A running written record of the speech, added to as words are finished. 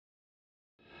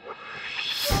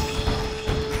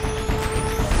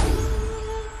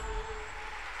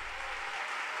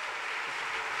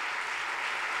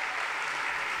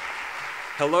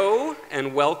Hello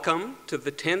and welcome to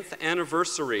the 10th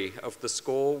anniversary of the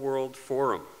Skoll World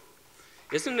Forum.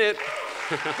 Isn't it?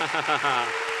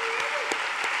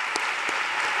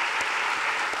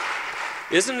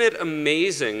 Isn't it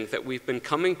amazing that we've been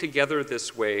coming together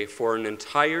this way for an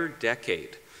entire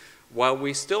decade? While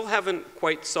we still haven't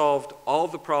quite solved all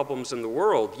the problems in the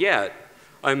world yet,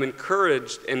 I'm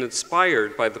encouraged and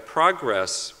inspired by the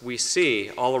progress we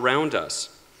see all around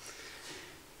us.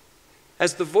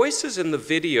 As the voices in the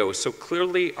video so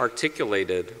clearly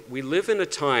articulated, we live in a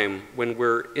time when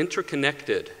we're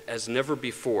interconnected as never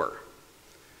before.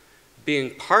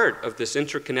 Being part of this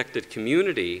interconnected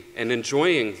community and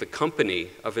enjoying the company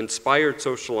of inspired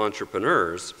social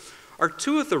entrepreneurs are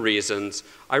two of the reasons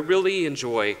I really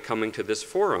enjoy coming to this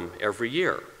forum every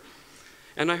year.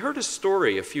 And I heard a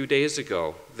story a few days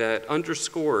ago that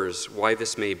underscores why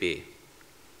this may be.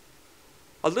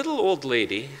 A little old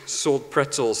lady sold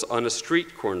pretzels on a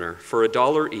street corner for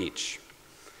 $1 each.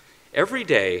 Every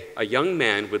day, a young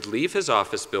man would leave his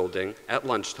office building at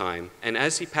lunchtime, and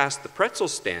as he passed the pretzel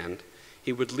stand,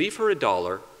 he would leave her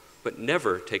 $1, but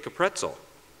never take a pretzel.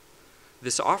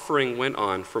 This offering went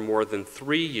on for more than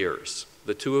 3 years.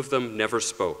 The two of them never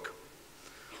spoke.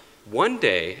 One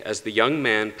day, as the young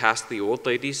man passed the old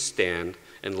lady's stand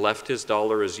and left his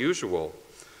 $1 as usual,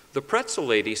 the pretzel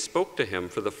lady spoke to him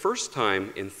for the first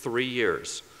time in 3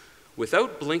 years.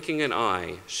 Without blinking an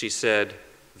eye, she said,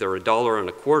 "They're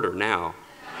 $1.25 now."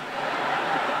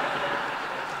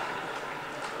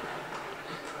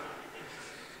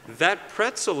 That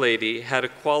pretzel lady had a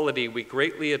quality we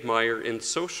greatly admire in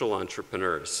social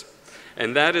entrepreneurs,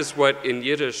 and that is what in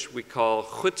Yiddish we call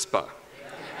chutzpah.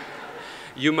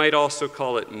 You might also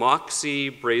call it moxie,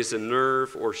 brazen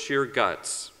nerve, or sheer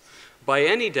guts. By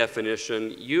any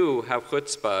definition, you have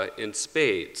chutzpah in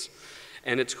spades,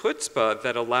 and it's chutzpah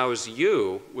that allows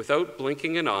you, without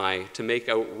blinking an eye, to make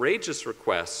outrageous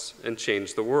requests and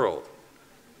change the world.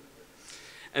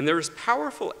 And there is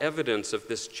powerful evidence of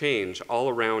this change all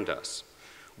around us.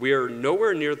 We are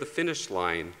nowhere near the finish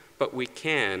line, but we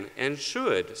can and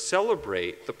should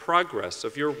celebrate the progress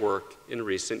of your work in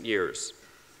recent years.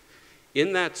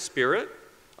 In that spirit,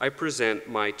 I present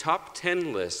my top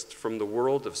 10 list from the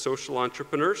world of social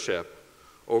entrepreneurship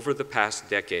over the past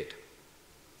decade.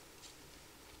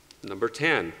 Number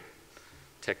 10,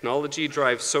 technology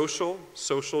drives social,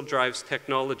 social drives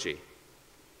technology.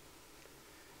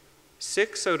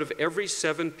 6 out of every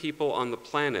 7 people on the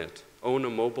planet own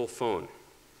a mobile phone.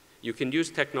 You can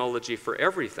use technology for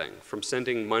everything, from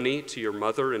sending money to your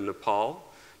mother in Nepal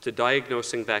to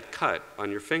diagnosing that cut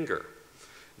on your finger.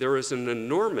 There is an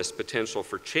enormous potential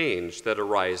for change that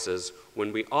arises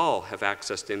when we all have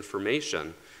access to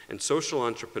information, and social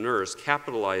entrepreneurs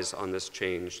capitalize on this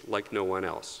change like no one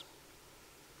else.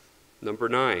 Number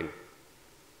 9,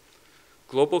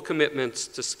 global commitments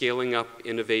to scaling up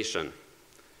innovation.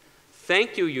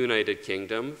 Thank you, United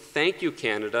Kingdom. Thank you,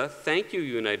 Canada. Thank you,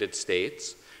 United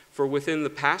States, for within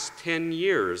the past 10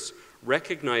 years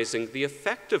recognizing the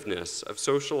effectiveness of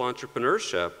social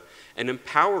entrepreneurship and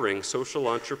empowering social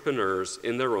entrepreneurs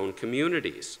in their own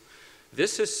communities.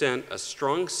 This has sent a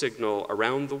strong signal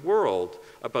around the world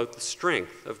about the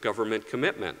strength of government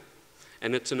commitment,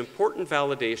 and it's an important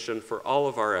validation for all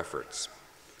of our efforts.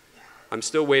 I'm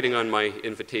still waiting on my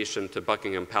invitation to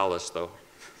Buckingham Palace, though.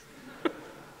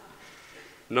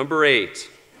 Number 8,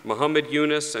 Muhammad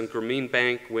Yunus and Grameen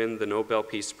Bank win the Nobel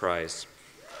Peace Prize.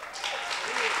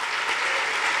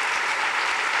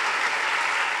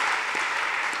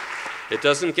 It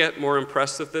doesn't get more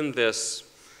impressive than this,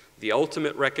 the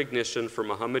ultimate recognition for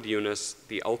Muhammad Yunus,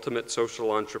 the ultimate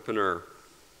social entrepreneur.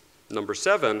 Number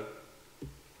 7,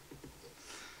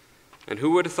 and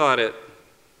who would have thought it,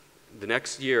 the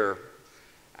next year,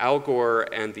 Al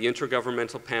Gore and the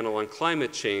Intergovernmental Panel on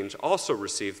Climate Change also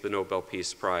received the Nobel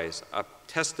Peace Prize, a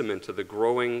testament to the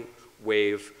growing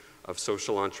wave of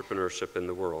social entrepreneurship in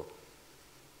the world.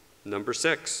 Number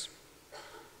 6,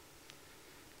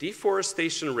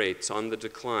 deforestation rates on the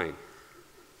decline.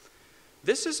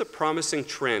 This is a promising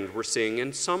trend we're seeing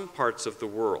in some parts of the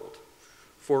world.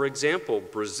 For example,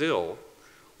 Brazil,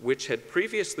 which had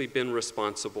previously been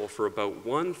responsible for about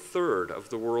 1/3 of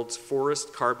the world's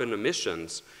forest carbon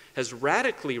emissions, has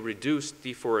radically reduced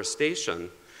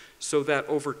deforestation so that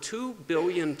over 2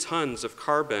 billion tons of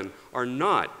carbon are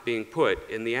not being put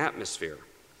in the atmosphere.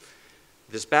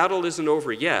 This battle isn't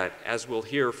over yet, as we'll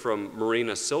hear from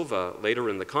Marina Silva later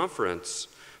in the conference,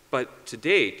 but to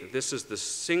date, this is the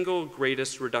single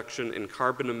greatest reduction in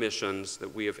carbon emissions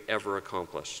that we have ever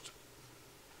accomplished.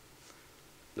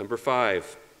 Number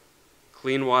 5,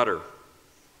 clean water.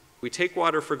 We take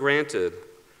water for granted,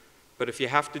 but if you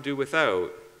have to do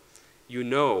without, you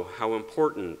know how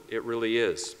important it really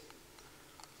is.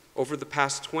 Over the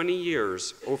past 20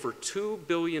 years, over 2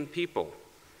 billion people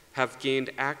have gained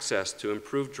access to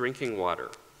improved drinking water.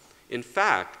 In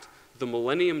fact, the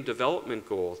Millennium Development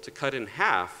Goal to cut in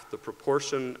half the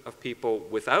proportion of people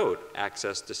without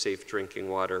access to safe drinking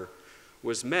water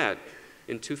was met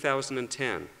in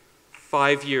 2010,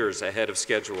 5 years ahead of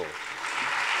schedule.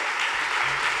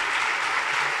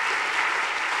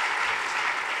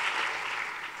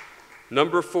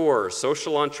 Number 4,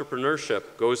 social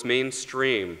entrepreneurship goes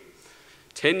mainstream.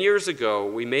 10 years ago,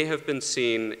 we may have been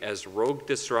seen as rogue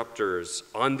disruptors,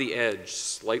 on the edge,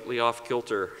 slightly off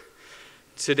kilter.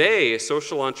 Today,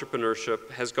 social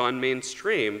entrepreneurship has gone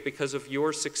mainstream because of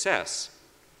your success.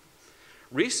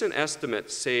 Recent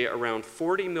estimates say around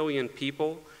 40 million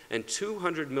people and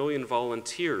 200 million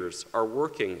volunteers are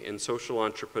working in social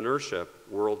entrepreneurship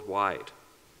worldwide.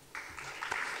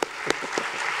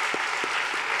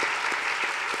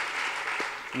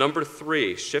 Number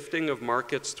 3, shifting of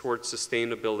markets towards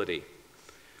sustainability.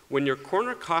 When your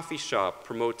corner coffee shop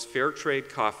promotes fair trade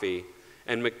coffee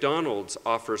and McDonald's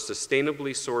offers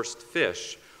sustainably sourced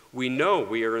fish, we know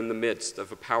we are in the midst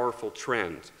of a powerful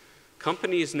trend.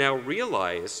 Companies now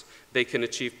realize they can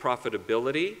achieve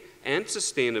profitability and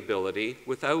sustainability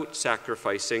without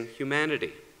sacrificing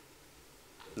humanity.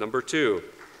 Number 2,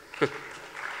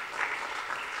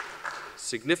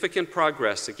 significant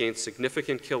progress against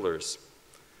significant killers.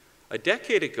 A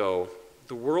decade ago,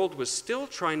 the world was still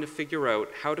trying to figure out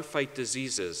how to fight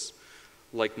diseases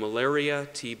like malaria,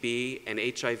 TB, and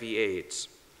HIV/AIDS.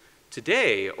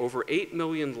 Today, over 8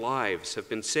 million lives have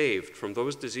been saved from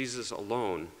those diseases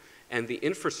alone, and the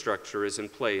infrastructure is in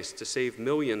place to save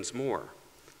millions more.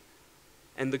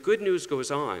 And the good news goes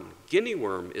on. Guinea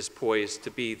worm is poised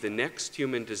to be the next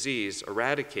human disease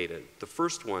eradicated, the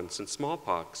first one since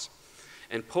smallpox,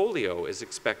 and polio is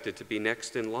expected to be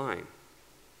next in line.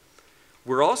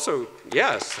 We're also,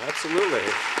 yes, absolutely.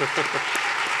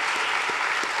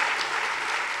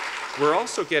 We're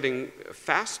also getting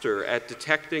faster at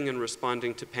detecting and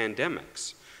responding to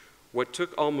pandemics. What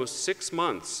took almost 6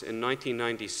 months in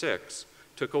 1996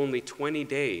 took only 20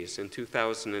 days in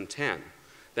 2010.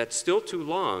 That's still too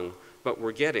long, but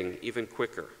we're getting even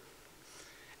quicker.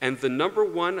 And the number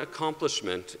 1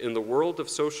 accomplishment in the world of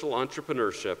social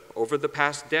entrepreneurship over the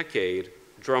past decade,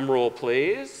 drum roll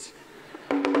please,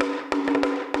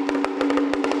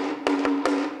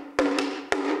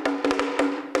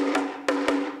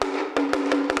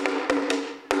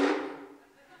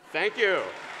 thank you.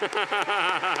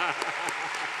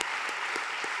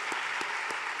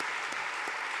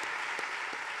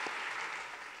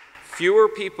 Fewer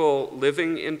people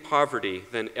living in poverty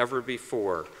than ever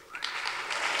before.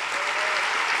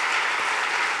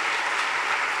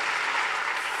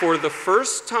 For the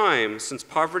first time since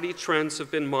poverty trends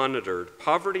have been monitored,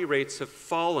 poverty rates have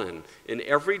fallen in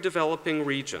every developing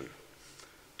region.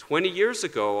 20 years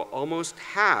ago, almost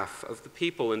half of the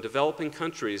people in developing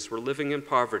countries were living in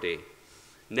poverty.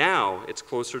 Now, it's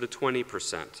closer to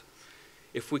 20%.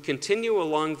 If we continue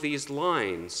along these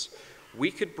lines,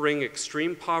 we could bring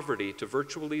extreme poverty to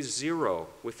virtually 0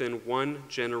 within 1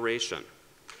 generation.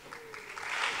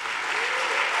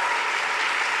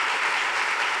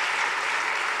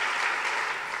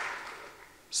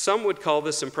 Some would call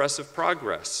this impressive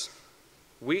progress.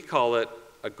 We call it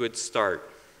a good start.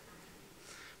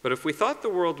 But if we thought the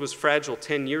world was fragile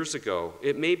 10 years ago,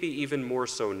 it may be even more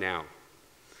so now.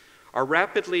 Our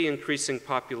rapidly increasing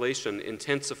population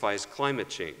intensifies climate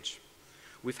change.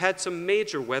 We've had some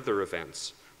major weather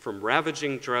events, from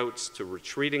ravaging droughts to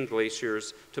retreating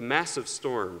glaciers to massive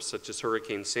storms such as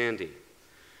Hurricane Sandy.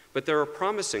 But there are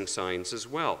promising signs as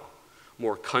well.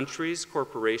 More countries,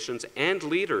 corporations, and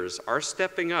leaders are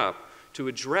stepping up to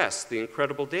address the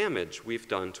incredible damage we've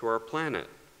done to our planet.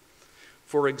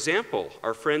 For example,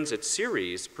 our friends at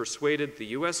Ceres persuaded the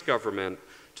US government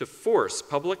to force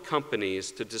public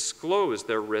companies to disclose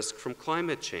their risk from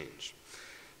climate change.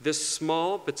 This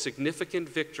small but significant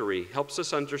victory helps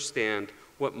us understand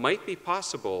what might be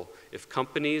possible if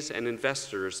companies and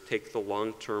investors take the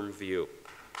long-term view.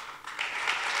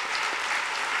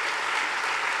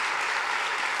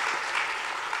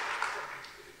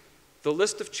 The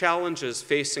list of challenges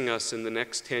facing us in the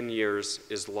next 10 years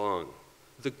is long.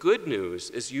 The good news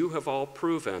is you have all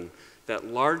proven that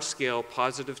large-scale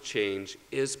positive change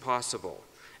is possible.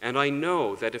 And I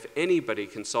know that if anybody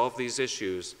can solve these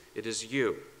issues, it is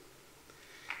you.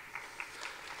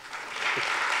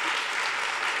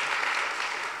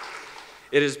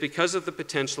 It is because of the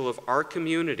potential of our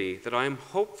community that I am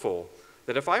hopeful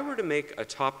that if I were to make a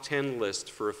top 10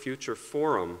 list for a future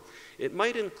forum, it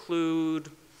might include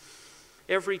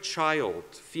every child,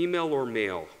 female or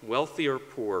male, wealthy or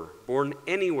poor, born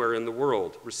anywhere in the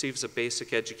world, receives a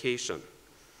basic education.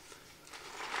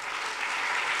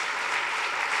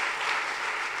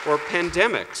 Or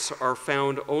pandemics are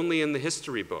found only in the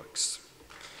history books.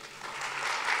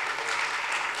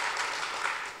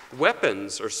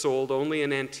 Weapons are sold only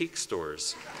in antique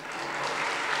stores.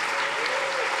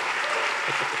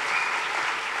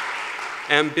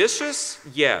 Ambitious?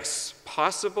 Yes.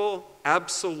 Possible?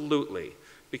 Absolutely.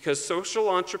 Because social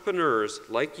entrepreneurs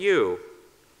like you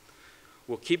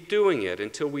will keep doing it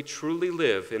until we truly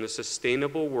live in a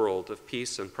sustainable world of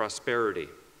peace and prosperity.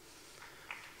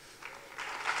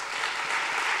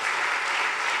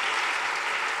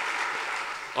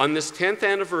 On this 10th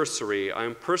anniversary, I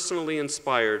am personally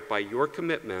inspired by your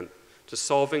commitment to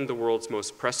solving the world's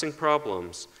most pressing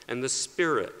problems and the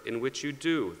spirit in which you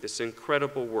do this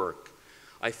incredible work.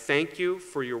 I thank you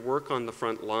for your work on the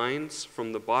front lines,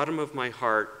 from the bottom of my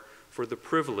heart, for the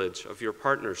privilege of your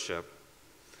partnership.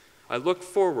 I look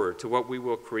forward to what we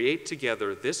will create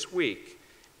together this week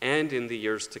and in the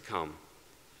years to come.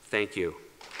 Thank you.